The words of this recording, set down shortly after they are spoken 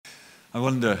I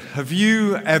wonder, have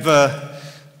you ever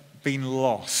been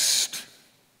lost?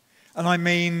 And I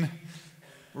mean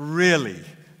really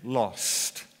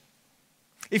lost.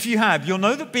 If you have, you'll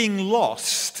know that being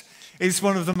lost is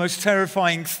one of the most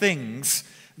terrifying things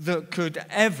that could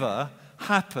ever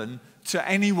happen to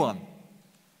anyone.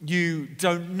 You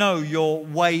don't know your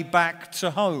way back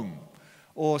to home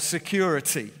or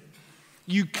security.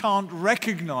 You can't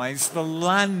recognize the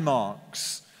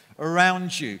landmarks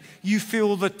around you. You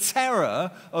feel the terror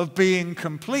of being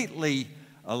completely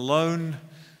alone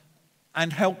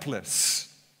and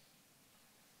helpless.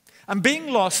 And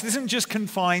being lost isn't just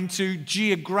confined to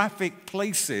geographic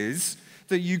places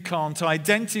that you can't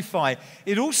identify.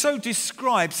 It also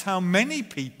describes how many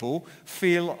people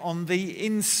feel on the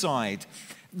inside.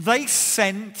 They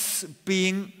sense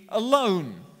being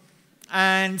alone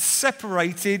and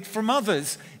separated from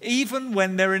others, even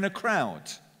when they're in a crowd.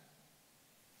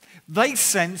 They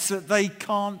sense that they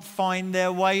can't find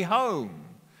their way home,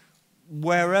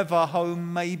 wherever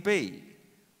home may be.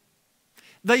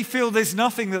 They feel there's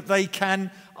nothing that they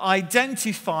can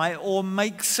identify or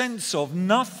make sense of,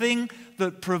 nothing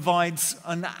that provides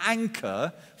an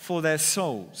anchor for their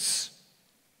souls.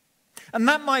 And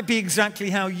that might be exactly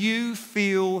how you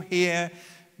feel here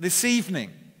this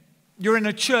evening. You're in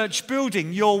a church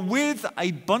building, you're with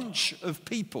a bunch of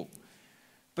people,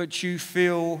 but you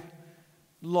feel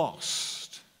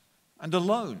lost and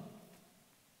alone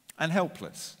and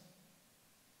helpless.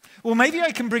 Well, maybe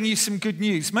I can bring you some good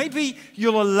news. Maybe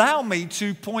you'll allow me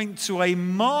to point to a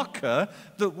marker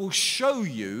that will show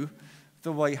you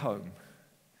the way home.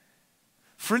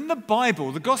 For in the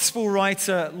Bible, the gospel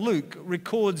writer Luke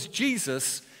records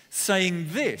Jesus saying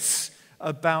this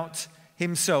about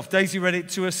himself. Daisy read it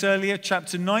to us earlier,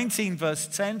 chapter 19, verse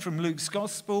 10 from Luke's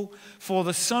gospel. For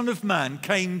the Son of Man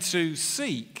came to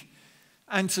seek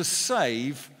and to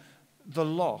save the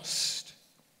lost.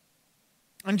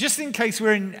 And just in case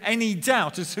we're in any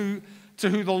doubt as to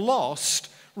who the lost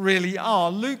really are,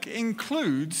 Luke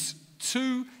includes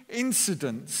two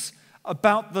incidents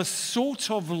about the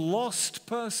sort of lost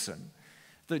person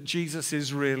that Jesus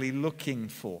is really looking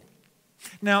for.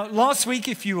 Now, last week,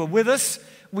 if you were with us,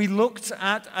 we looked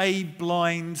at a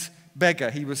blind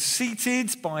beggar. He was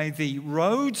seated by the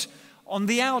road on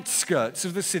the outskirts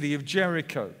of the city of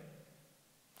Jericho.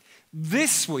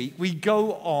 This week, we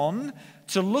go on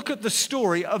to look at the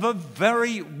story of a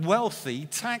very wealthy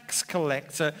tax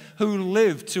collector who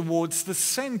lived towards the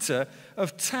center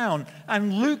of town.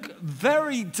 And Luke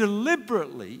very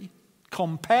deliberately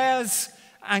compares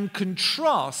and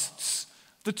contrasts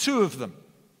the two of them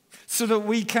so that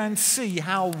we can see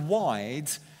how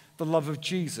wide the love of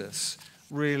Jesus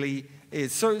really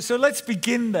is. So let's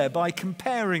begin there by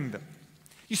comparing them.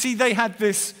 You see, they had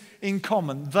this in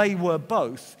common. They were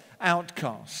both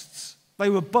outcasts. They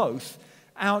were both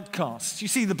outcasts. You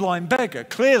see, the blind beggar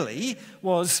clearly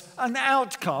was an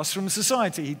outcast from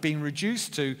society. He'd been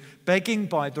reduced to begging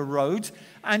by the road,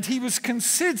 and he was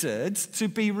considered to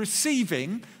be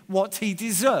receiving what he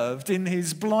deserved in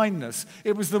his blindness.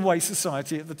 It was the way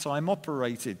society at the time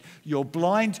operated. You're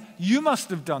blind, you must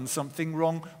have done something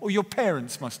wrong, or your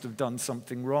parents must have done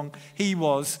something wrong. He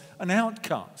was an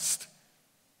outcast.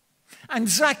 And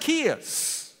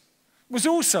Zacchaeus was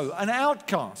also an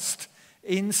outcast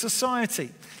in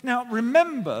society. Now,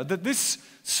 remember that this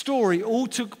story all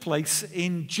took place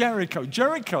in Jericho.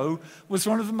 Jericho was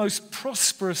one of the most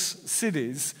prosperous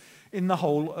cities in the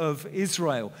whole of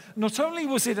Israel. Not only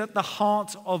was it at the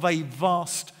heart of a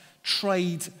vast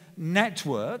trade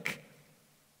network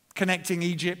connecting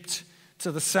Egypt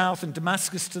to the south and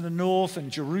Damascus to the north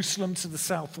and Jerusalem to the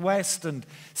southwest and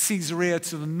Caesarea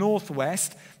to the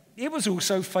northwest, it was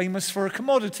also famous for a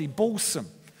commodity, balsam,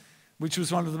 which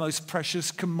was one of the most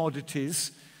precious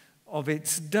commodities of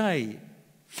its day.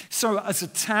 So as a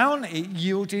town, it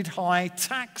yielded high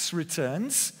tax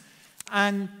returns,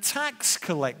 and tax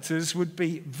collectors would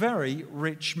be very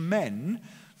rich men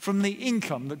from the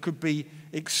income that could be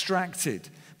extracted.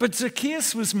 But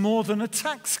Zacchaeus was more than a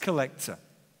tax collector.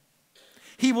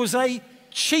 He was a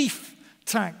chief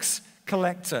tax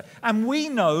collector. And we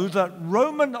know that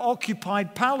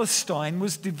Roman-occupied Palestine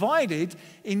was divided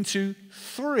into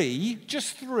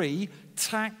just three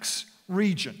tax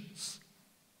regions,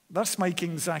 thus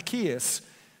making Zacchaeus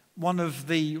one of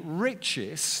the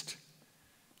richest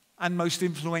and most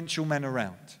influential men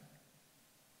around.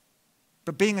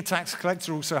 But being a tax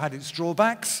collector also had its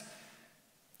drawbacks,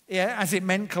 as it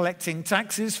meant collecting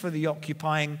taxes for the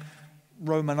occupying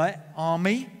Roman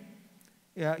army,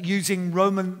 using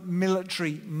Roman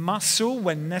military muscle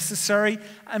when necessary,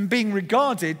 and being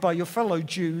regarded by your fellow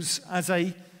Jews as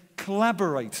a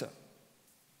collaborator.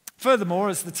 Furthermore,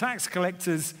 as the tax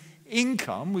collectors'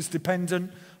 income was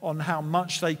dependent on how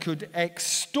much they could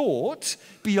extort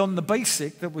beyond the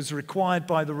basic that was required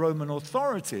by the Roman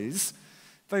authorities,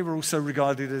 they were also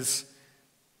regarded as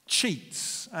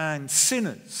cheats and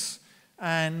sinners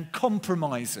and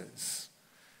compromisers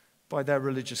by their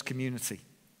religious community.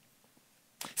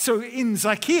 So in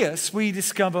Zacchaeus, we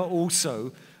discover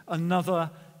also another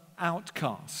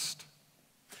outcast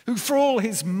who, for all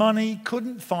his money,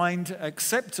 couldn't find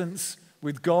acceptance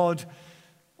with God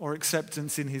or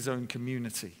acceptance in his own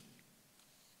community.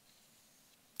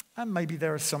 And maybe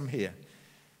there are some here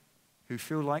who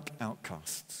feel like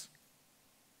outcasts.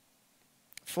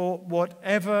 For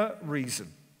whatever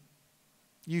reason,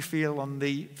 you feel on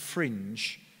the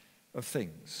fringe of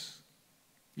things.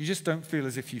 You just don't feel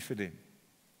as if you fit in.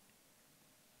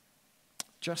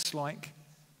 Just like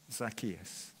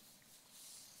Zacchaeus.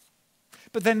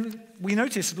 But then we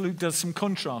notice Luke does some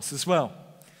contrasts as well.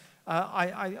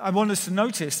 I want us to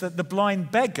notice that the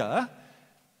blind beggar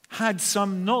had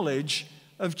some knowledge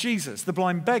of Jesus. The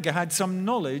blind beggar had some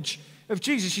knowledge of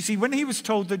Jesus. You see, when he was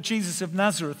told that Jesus of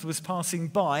Nazareth was passing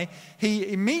by,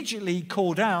 he immediately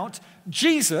called out,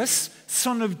 "Jesus,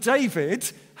 son of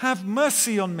David, have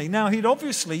mercy on me." Now, he'd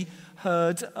obviously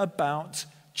heard about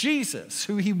Jesus,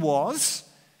 who he was,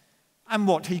 and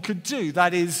what he could do.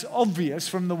 That is obvious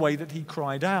from the way that he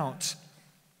cried out.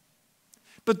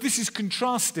 But this is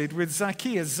contrasted with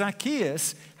Zacchaeus.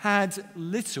 Zacchaeus had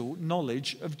little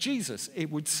knowledge of Jesus,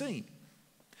 it would seem,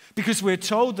 because we're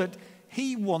told that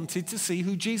he wanted to see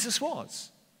who Jesus was.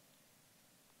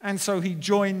 And so he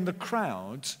joined the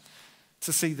crowd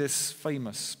to see this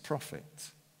famous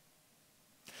prophet.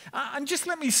 And just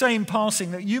let me say in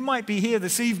passing that you might be here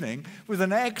this evening with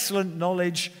an excellent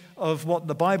knowledge of what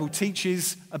the Bible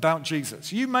teaches about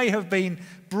Jesus. You may have been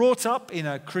brought up in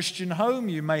a Christian home.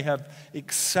 You may have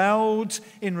excelled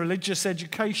in religious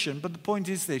education. But the point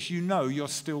is this: you know you're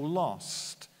still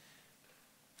lost.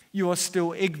 You are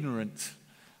still ignorant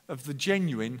of the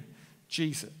genuine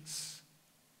Jesus.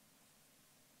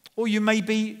 Or you may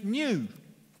be new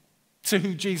to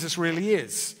who Jesus really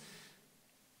is.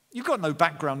 You've got no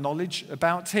background knowledge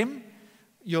about him.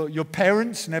 Your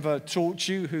parents never taught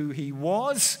you who he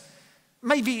was.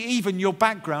 Maybe even your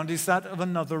background is that of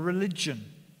another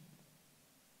religion.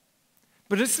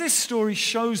 But as this story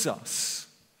shows us,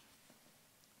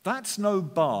 that's no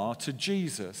bar to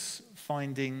Jesus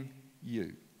finding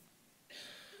you.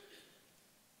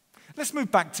 Let's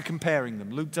move back to comparing them.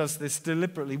 Luke does this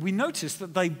deliberately. We notice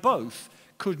that they both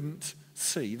couldn't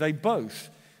see. They both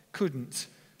couldn't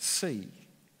see.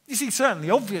 You see, certainly,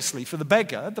 obviously, for the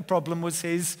beggar, the problem was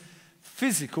his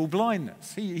physical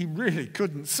blindness. He really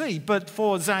couldn't see. But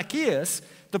for Zacchaeus,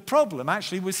 the problem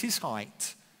actually was his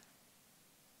height.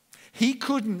 He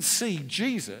couldn't see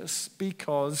Jesus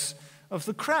because of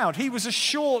the crowd. He was a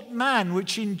short man,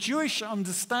 which in Jewish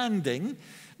understanding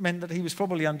meant that he was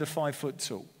probably under 5 foot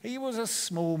tall. He was a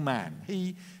small man.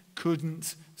 He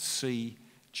couldn't see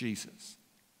Jesus.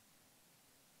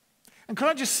 And can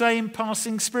I just say in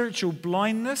passing, spiritual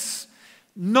blindness,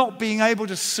 not being able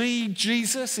to see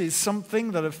Jesus, is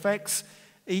something that affects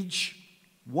each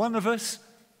one of us.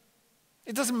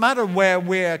 It doesn't matter where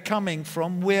we're coming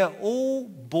from. We're all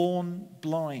born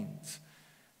blind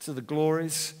to the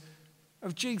glories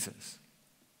of Jesus.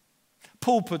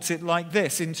 Paul puts it like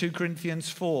this in 2 Corinthians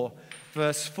 4,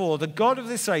 verse 4. The God of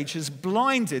this age has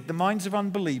blinded the minds of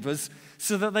unbelievers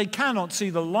so that they cannot see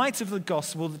the light of the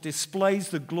gospel that displays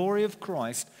the glory of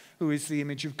Christ, who is the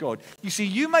image of God. You see,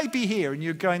 you may be here and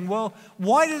you're going, well,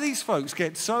 why do these folks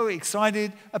get so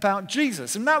excited about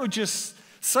Jesus? And that would just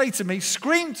say to me,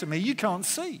 scream to me, you can't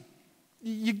see.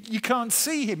 You can't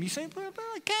see him. You say, but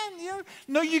I can. You know?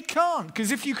 No, you can't.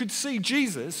 Because if you could see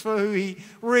Jesus for who he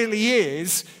really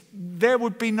is, there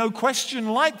would be no question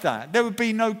like that. There would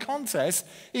be no contest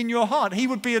in your heart. He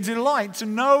would be a delight to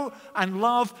know and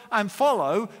love and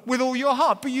follow with all your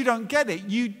heart. But you don't get it.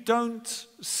 You don't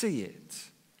see it.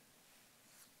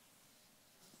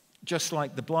 Just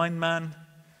like the blind man,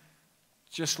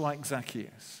 just like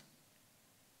Zacchaeus.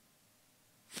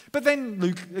 But then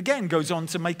Luke again goes on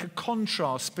to make a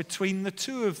contrast between the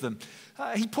two of them.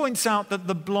 He points out that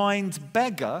the blind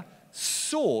beggar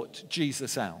sought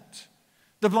Jesus out.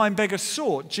 The blind beggar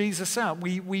sought Jesus out.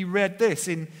 We read this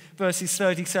in verses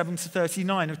 37 to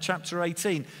 39 of chapter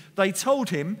 18. They told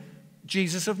him,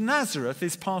 Jesus of Nazareth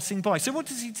is passing by. So what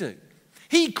does he do?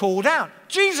 He called out,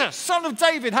 Jesus, son of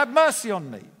David, have mercy on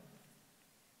me.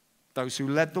 Those who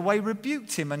led the way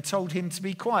rebuked him and told him to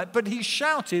be quiet. But he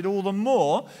shouted all the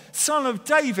more, Son of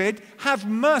David, have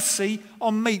mercy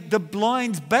on me. The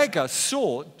blind beggar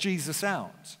sought Jesus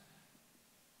out.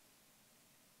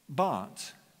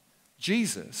 But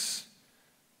Jesus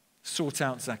sought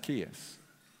out Zacchaeus.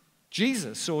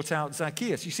 Jesus sought out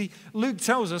Zacchaeus. You see, Luke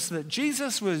tells us that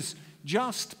Jesus was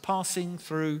just passing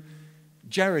through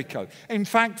Jericho. In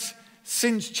fact,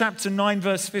 since chapter 9,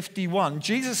 verse 51,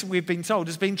 Jesus, we've been told,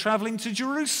 has been traveling to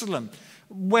Jerusalem,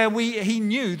 where he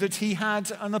knew that he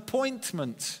had an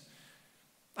appointment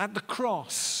at the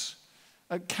cross,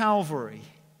 at Calvary.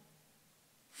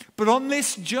 But on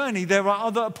this journey, there are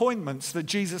other appointments that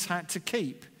Jesus had to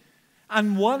keep.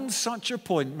 And one such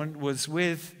appointment was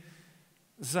with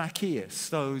Zacchaeus,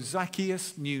 though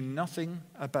Zacchaeus knew nothing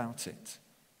about it.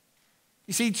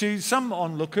 You see, to some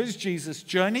onlookers, Jesus'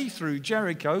 journey through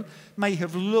Jericho may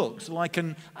have looked like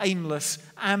an aimless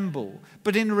amble.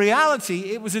 But in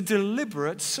reality, it was a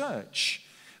deliberate search.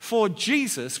 For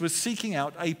Jesus was seeking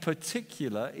out a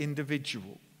particular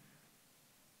individual.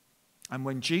 And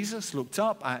when Jesus looked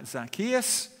up at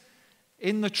Zacchaeus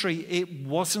in the tree, it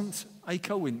wasn't a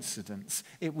coincidence.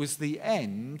 It was the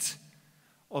end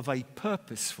of a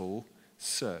purposeful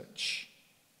search.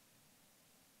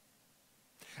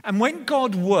 And when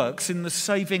God works in the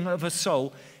saving of a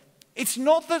soul, it's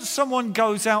not that someone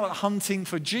goes out hunting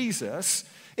for Jesus,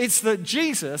 it's that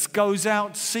Jesus goes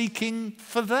out seeking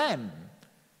for them.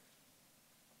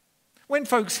 When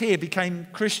folks here became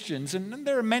Christians, and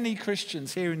there are many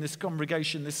Christians here in this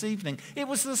congregation this evening, it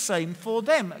was the same for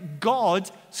them. God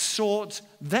sought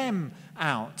them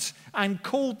out and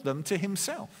called them to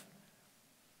himself.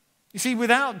 You see,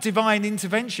 without divine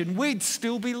intervention, we'd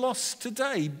still be lost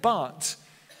today, but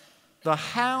the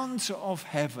hound of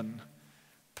heaven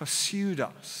pursued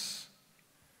us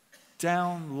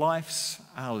down life's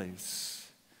alleys.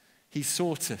 He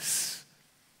sought us.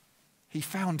 He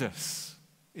found us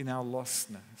in our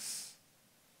lostness.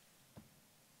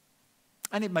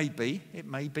 And it may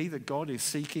be that God is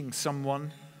seeking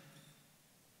someone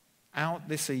out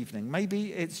this evening.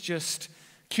 Maybe it's just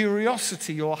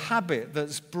curiosity or habit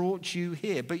that's brought you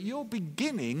here, but you're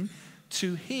beginning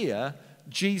to hear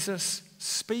Jesus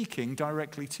speaking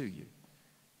directly to you,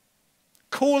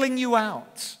 calling you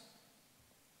out.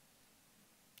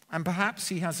 And perhaps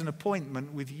he has an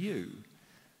appointment with you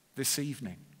this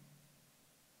evening.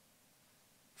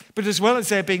 But as well as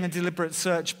there being a deliberate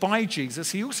search by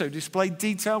Jesus, he also displayed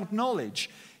detailed knowledge.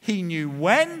 He knew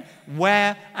when,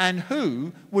 where, and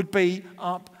who would be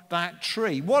up that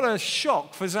tree. What a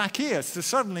shock for Zacchaeus to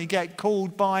suddenly get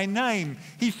called by name.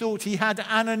 He thought he had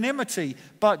anonymity,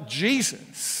 but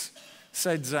Jesus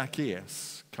said,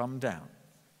 Zacchaeus, come down.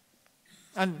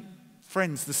 And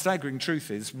friends, the staggering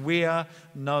truth is we're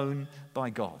known by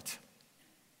God.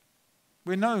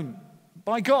 We're known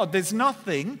by God. There's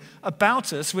nothing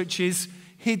about us which is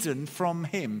hidden from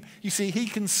him. You see, he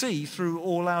can see through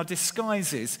all our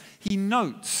disguises. He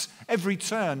notes every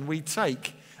turn we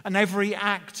take and every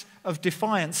act of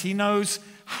defiance. He knows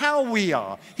how we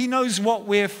are. He knows what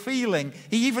we're feeling.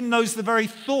 He even knows the very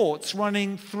thoughts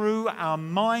running through our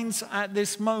minds at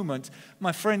this moment.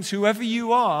 My friends, whoever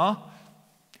you are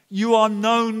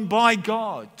known by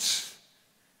God.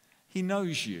 He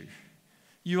knows you.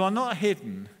 You are not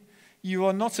hidden. You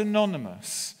are not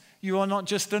anonymous. You are not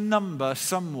just a number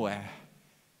somewhere.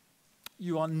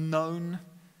 You are known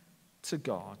to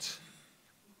God.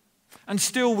 And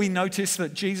still we notice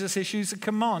that Jesus issues a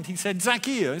command. He said,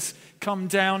 Zacchaeus, come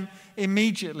down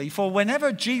immediately. For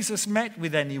whenever Jesus met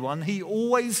with anyone, he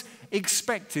always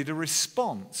expected a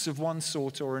response of one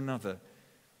sort or another.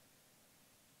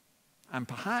 And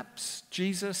perhaps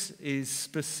Jesus is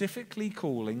specifically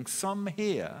calling some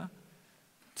here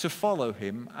to follow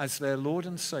him as their Lord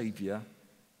and Savior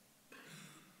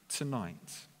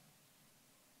tonight.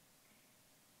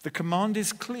 The command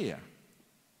is clear.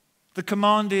 The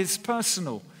command is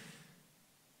personal.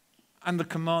 And the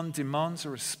command demands a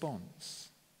response.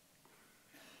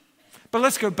 But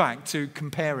let's go back to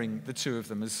comparing the two of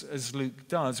them as Luke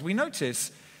does. We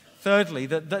notice, thirdly,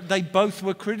 that they both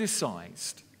were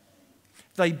criticized.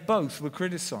 They both were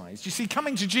criticized. You see,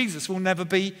 coming to Jesus will never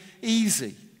be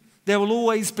easy. There will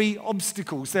always be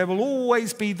obstacles. There will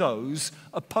always be those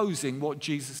opposing what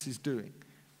Jesus is doing.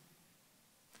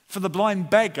 For the blind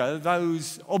beggar,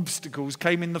 those obstacles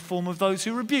came in the form of those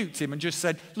who rebuked him and just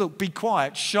said, look, be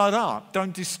quiet, shut up,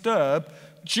 don't disturb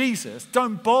Jesus,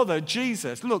 don't bother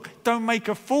Jesus. Look, don't make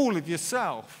a fool of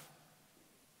yourself.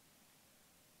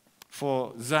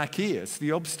 For Zacchaeus,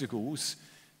 the obstacles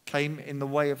came in the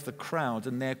way of the crowd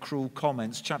and their cruel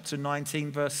comments. Chapter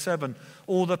 19, verse 7.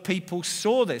 All the people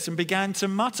saw this and began to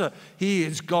mutter, he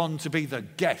is gone to be the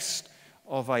guest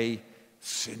of a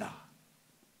sinner.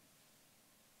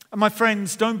 And my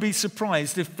friends, don't be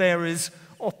surprised if there is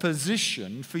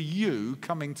opposition for you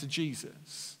coming to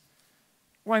Jesus.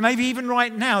 Well, maybe even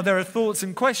right now there are thoughts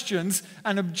and questions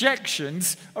and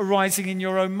objections arising in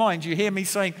your own mind. You hear me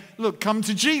saying, look, come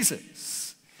to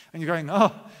Jesus. And you're going,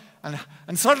 oh,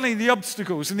 and suddenly the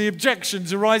obstacles and the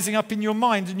objections are rising up in your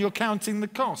mind and you're counting the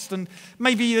cost. And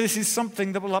maybe this is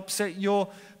something that will upset your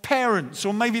parents,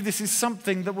 or maybe this is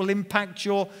something that will impact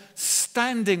your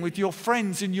standing with your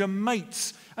friends and your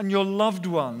mates and your loved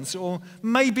ones, or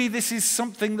maybe this is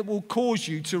something that will cause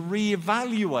you to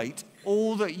reevaluate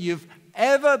all that you've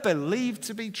ever believed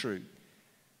to be true.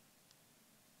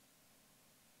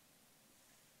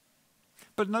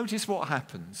 But notice what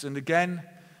happens, and again,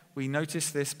 we notice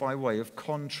this by way of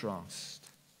contrast.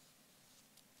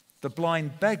 The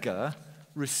blind beggar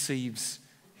receives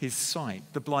his sight.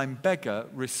 The blind beggar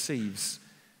receives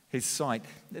his sight.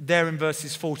 There in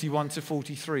verses 41 to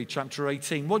 43, chapter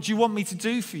 18. What do you want me to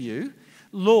do for you?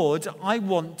 Lord, I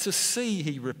want to see,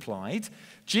 he replied.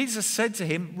 Jesus said to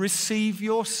him, receive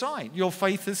your sight. Your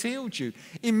faith has healed you.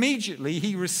 Immediately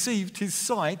he received his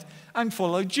sight and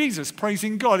followed Jesus,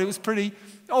 praising God. It was pretty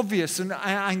obvious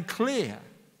and clear.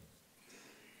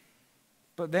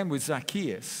 But then with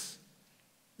Zacchaeus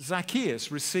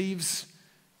receives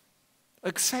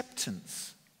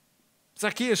acceptance.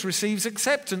 Zacchaeus receives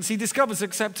acceptance. He discovers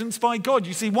acceptance by God.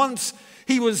 You see, once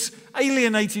he was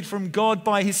alienated from God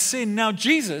by his sin, now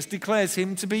Jesus declares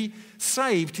him to be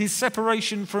saved. His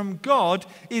separation from God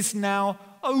is now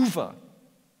over.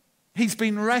 He's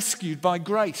been rescued by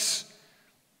grace.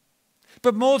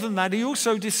 But more than that, he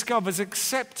also discovers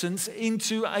acceptance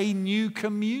into a new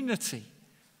community.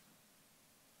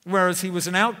 Whereas he was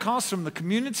an outcast from the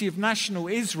community of national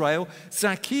Israel,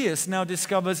 Zacchaeus now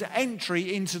discovers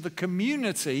entry into the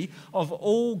community of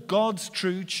all God's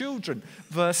true children.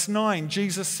 Verse 9,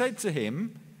 Jesus said to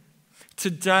him,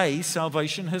 today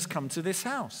salvation has come to this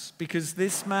house, because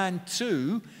this man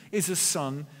too is a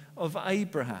son of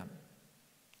Abraham.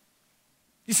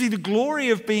 You see, the glory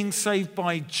of being saved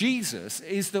by Jesus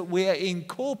is that we're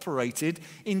incorporated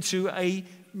into a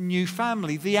new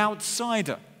family. The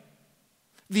outsider,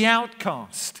 the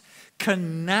outcast,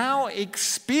 can now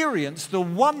experience the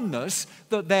oneness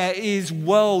that there is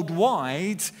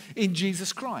worldwide in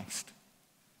Jesus Christ.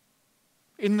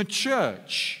 In the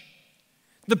church,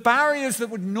 the barriers that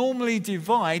would normally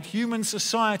divide human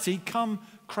society come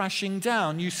crashing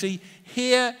down. You see,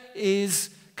 here is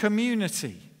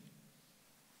community.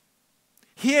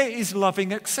 Here is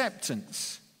loving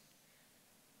acceptance.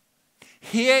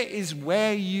 Here is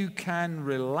where you can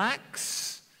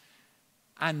relax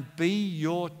and be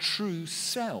your true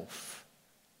self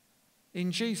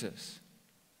in Jesus.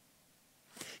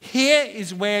 Here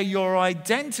is where your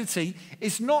identity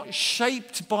is not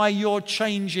shaped by your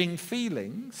changing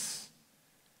feelings,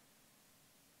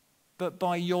 but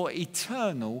by your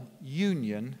eternal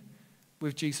union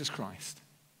with Jesus Christ.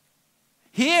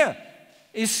 Here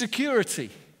is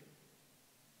security.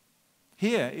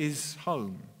 Here is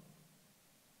home.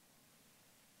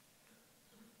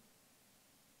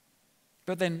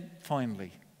 But then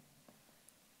finally,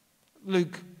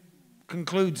 Luke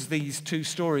concludes these two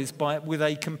stories with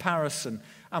a comparison,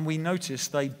 and we notice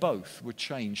they both were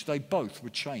changed. They both were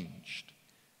changed.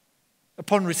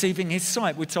 Upon receiving his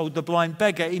sight, we're told the blind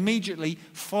beggar immediately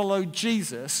followed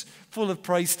Jesus, full of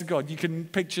praise to God. You can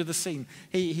picture the scene.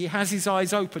 He has his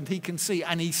eyes opened, he can see,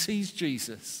 and he sees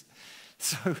Jesus.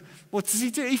 So what does he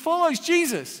do? He follows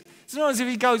Jesus. It's not as if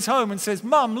he goes home and says,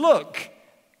 Mum, look.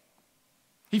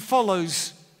 He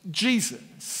follows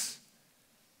Jesus.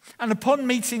 And upon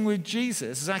meeting with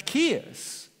Jesus,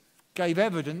 Zacchaeus gave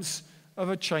evidence of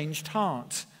a changed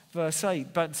heart. Verse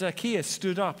 8, but Zacchaeus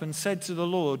stood up and said to the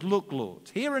Lord, look,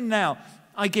 Lord, here and now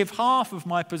I give half of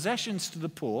my possessions to the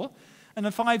poor, and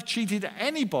if I've cheated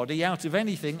anybody out of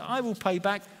anything, I will pay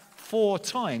back 4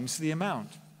 times the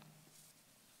amount.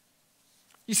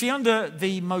 You see, under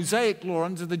the Mosaic law,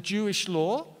 under the Jewish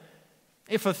law,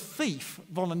 if a thief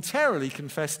voluntarily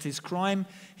confessed his crime,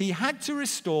 he had to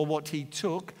restore what he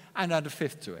took and add a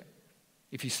fifth to it.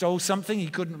 If he stole something he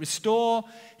couldn't restore,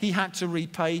 he had to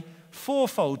repay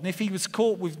fourfold. And if he was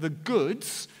caught with the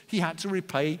goods, he had to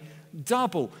repay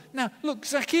double. Now, look,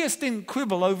 Zacchaeus didn't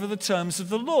quibble over the terms of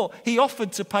the law. He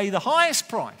offered to pay the highest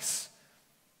price.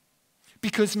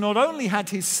 Because not only had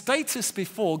his status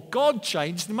before God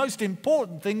changed, the most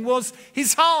important thing was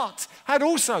his heart had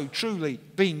also truly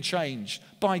been changed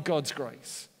by God's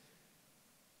grace.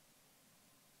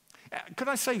 Could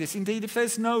I say this? Indeed, if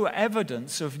there's no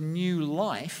evidence of new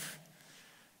life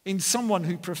in someone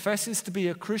who professes to be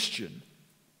a Christian,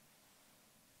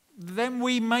 then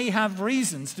we may have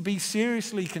reasons to be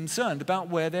seriously concerned about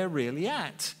where they're really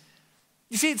at.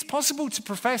 You see, it's possible to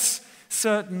profess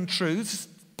certain truths,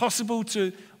 possible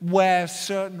to wear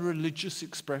certain religious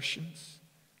expressions,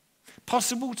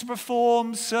 possible to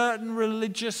perform certain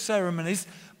religious ceremonies,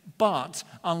 but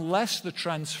unless the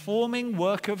transforming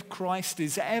work of Christ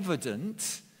is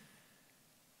evident,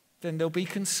 then there'll be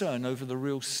concern over the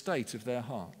real state of their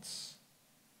hearts.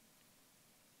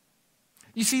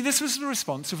 You see, this was the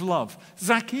response of love.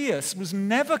 Zacchaeus was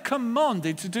never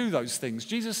commanded to do those things.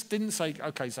 Jesus didn't say,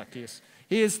 okay, Zacchaeus,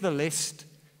 here's the list,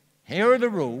 here are the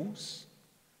rules.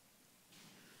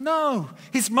 No,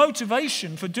 his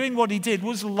motivation for doing what he did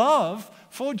was love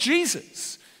for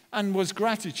Jesus and was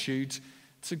gratitude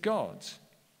to God.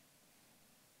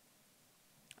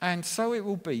 And so it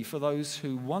will be for those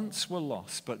who once were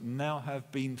lost but now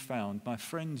have been found. My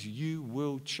friends, you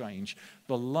will change.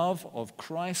 The love of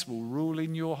Christ will rule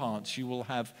in your hearts. You will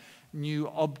have new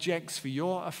objects for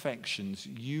your affections.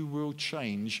 You will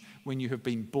change when you have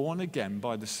been born again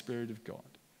by the Spirit of God.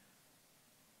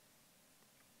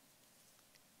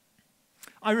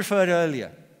 I referred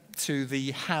earlier to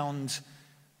the Hound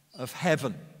of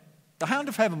Heaven. The Hound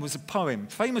of Heaven was a poem,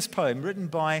 famous poem, written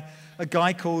by a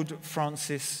guy called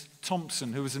Francis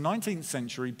Thompson, who was a 19th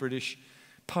century British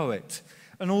poet.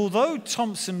 And although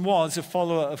Thompson was a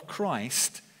follower of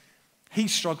Christ, he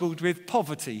struggled with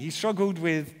poverty. He struggled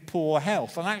with poor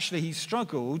health. And actually, he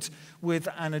struggled with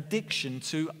an addiction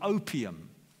to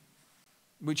opium,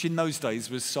 which in those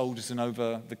days was sold as an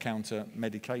over-the-counter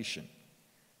medication.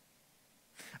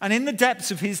 And in the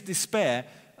depths of his despair,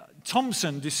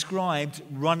 Thompson described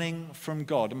running from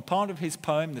God. And part of his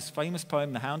poem, this famous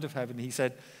poem, The Hound of Heaven, he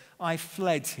said, I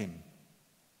fled him.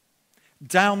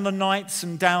 Down the nights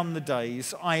and down the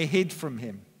days, I hid from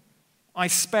him. I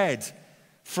sped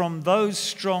from those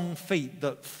strong feet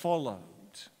that followed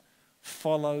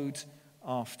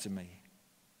after me.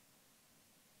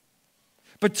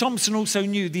 But Thompson also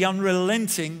knew the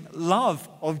unrelenting love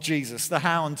of Jesus, the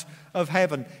Hound of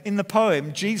Heaven. In the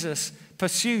poem, Jesus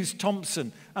pursues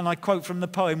Thompson, and I quote from the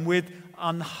poem, with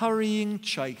unhurrying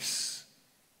chase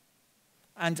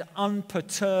and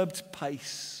unperturbed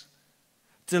pace,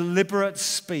 deliberate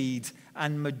speed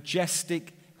and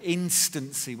majestic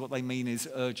instancy. What they mean is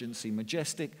urgency,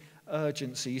 majestic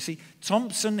urgency. You see,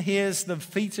 Thompson hears the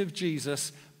feet of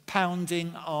Jesus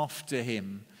pounding after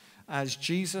him as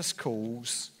Jesus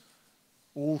calls,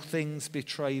 all things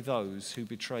betray those who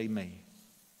betray me.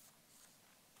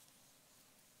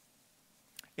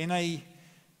 In a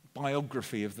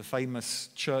biography of the famous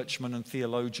churchman and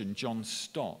theologian John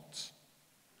Stott,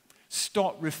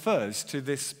 Stott refers to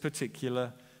this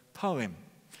particular poem.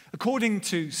 According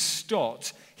to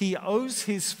Stott, he owes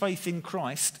his faith in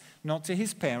Christ not to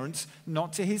his parents,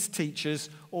 not to his teachers,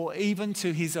 or even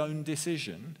to his own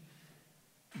decision,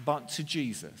 but to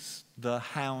Jesus, the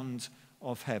Hound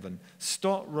of Heaven.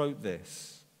 Stott wrote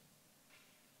this: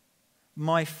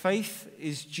 my faith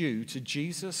is due to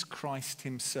Jesus Christ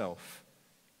himself,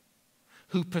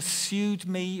 who pursued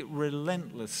me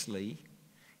relentlessly,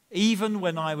 even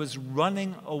when I was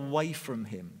running away from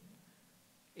him,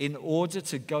 in order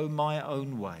to go my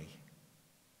own way.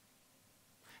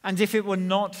 And if it were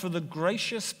not for the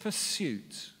gracious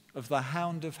pursuit of the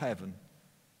Hound of Heaven,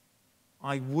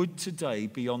 I would today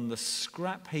be on the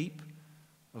scrap heap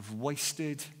of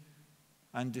wasted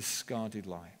and discarded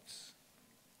lives.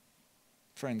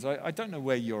 Friends, I don't know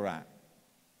where you're at.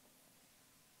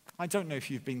 I don't know if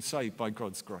you've been saved by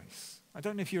God's grace. I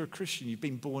don't know if you're a Christian, you've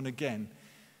been born again.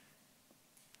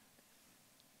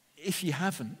 If you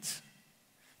haven't,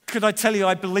 could I tell you,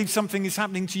 I believe something is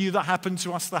happening to you that happened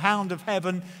to us. The Hound of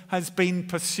Heaven has been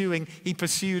pursuing. He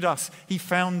pursued us. He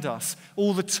found us.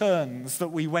 All the turns that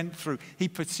we went through, he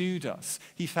pursued us.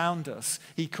 He found us.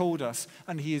 He called us.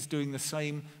 And he is doing the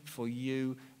same for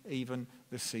you even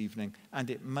this evening. And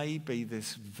it may be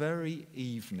this very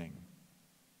evening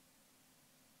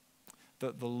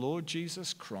that the Lord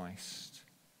Jesus Christ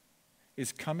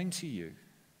is coming to you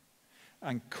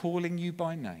and calling you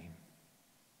by name.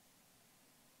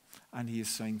 And he is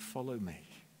saying, follow me.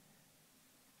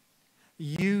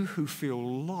 You who feel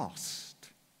lost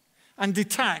and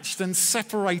detached and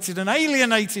separated and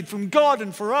alienated from God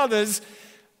and for others,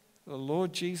 the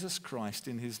Lord Jesus Christ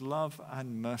in his love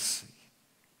and mercy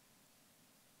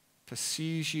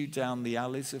pursues you down the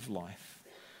alleys of life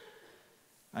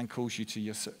and calls you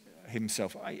to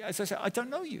himself. As I said, I don't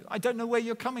know you. I don't know where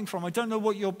you're coming from. I don't know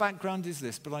what your background is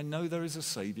this, but I know there is a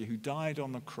Savior who died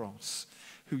on the cross,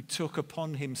 who took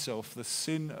upon himself the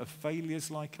sin of failures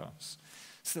like us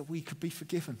so that we could be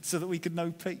forgiven, so that we could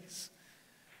know peace.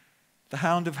 The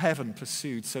Hound of Heaven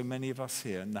pursued so many of us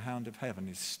here, and the Hound of Heaven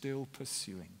is still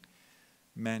pursuing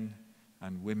men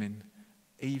and women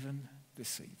even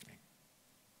this evening.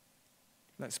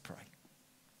 Let's pray.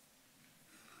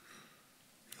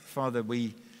 Father,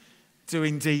 we do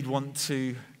indeed want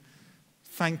to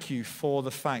thank you for the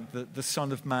fact that the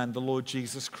Son of Man, the Lord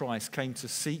Jesus Christ, came to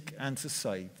seek and to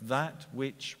save that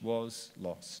which was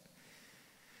lost.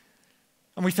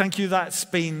 And we thank you that's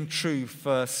been true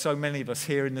for so many of us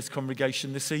here in this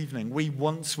congregation this evening. We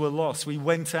once were lost. We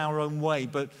went our own way.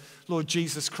 But Lord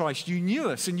Jesus Christ, you knew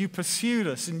us and you pursued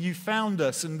us and you found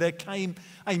us. And there came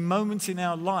a moment in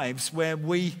our lives where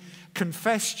we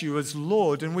confessed you as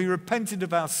Lord and we repented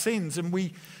of our sins and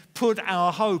we put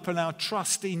our hope and our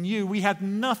trust in you. We had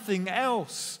nothing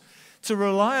else to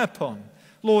rely upon.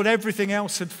 Lord, everything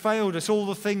else had failed us. All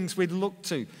the things we'd looked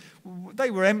to,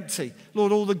 they were empty.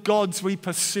 Lord, all the gods we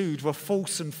pursued were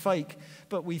false and fake.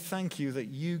 But we thank you that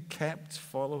you kept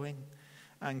following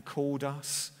and called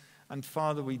us. And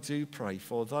Father, we do pray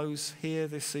for those here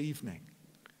this evening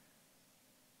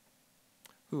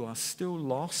who are still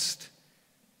lost,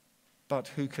 but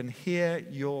who can hear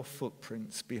your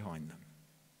footprints behind them.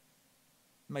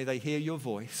 May they hear your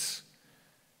voice,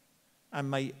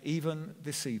 and may even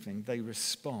this evening they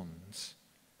respond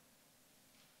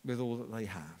with all that they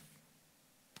have.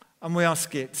 And we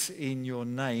ask it in your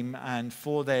name and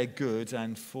for their good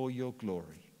and for your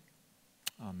glory.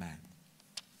 Amen.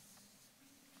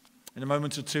 In a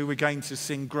moment or two, we're going to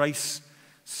sing Grace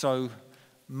So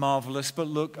Marvelous. But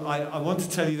look, I want to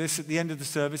tell you this at the end of the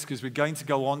service because we're going to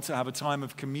go on to have a time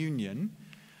of communion.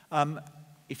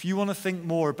 If you want to think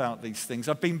more about these things,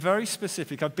 I've been very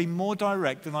specific. I've been more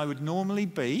direct than I would normally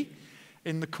be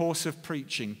in the course of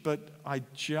preaching. But I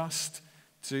just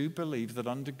do believe that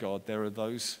under God there are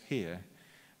those here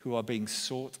who are being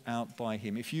sought out by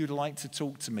him. If you'd like to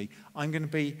talk to me, I'm going to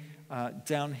be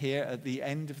down here at the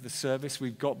end of the service.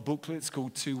 We've got booklets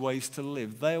called 2 Ways to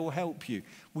Live. They'll help you.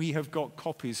 We have got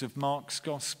copies of Mark's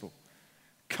Gospel.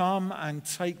 Come and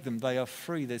take them. They are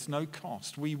free. There's no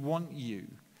cost. We want you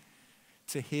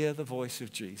to hear the voice of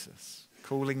Jesus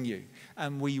calling you.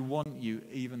 And we want you,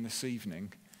 even this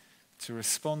evening, to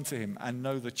respond to him and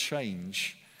know the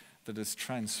change that has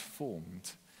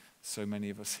transformed so many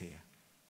of us here.